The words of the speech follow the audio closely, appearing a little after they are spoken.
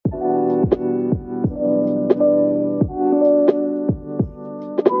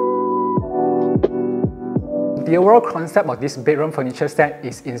The overall concept of this bedroom furniture set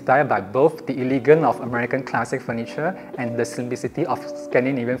is inspired by both the elegance of American classic furniture and the simplicity of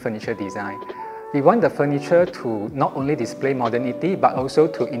Scandinavian furniture design. We want the furniture to not only display modernity, but also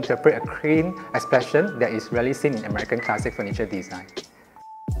to interpret a clean expression that is rarely seen in American classic furniture design.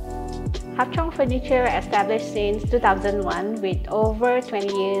 Chong Furniture established since 2001 with over 20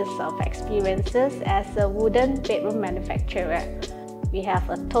 years of experiences as a wooden bedroom manufacturer. We have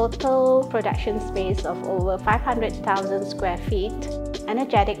a total production space of over 500,000 square feet,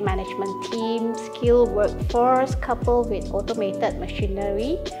 energetic management team, skilled workforce coupled with automated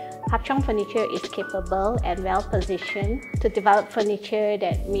machinery. Chong Furniture is capable and well-positioned to develop furniture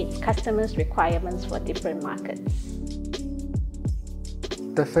that meets customers' requirements for different markets.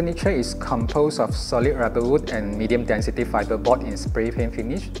 The furniture is composed of solid rubber wood and medium-density fiberboard in spray paint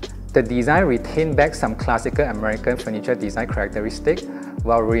finish. The design retained back some classical American furniture design characteristics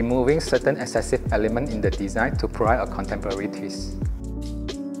while removing certain excessive elements in the design to provide a contemporary twist.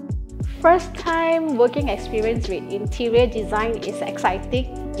 First-time working experience with interior design is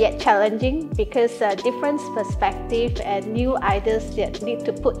exciting yet challenging because different perspectives and new ideas that need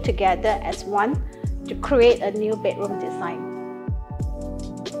to put together as one to create a new bedroom design.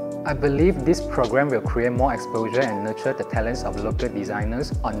 I believe this program will create more exposure and nurture the talents of local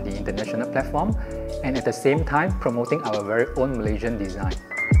designers on the international platform, and at the same time promoting our very own Malaysian design.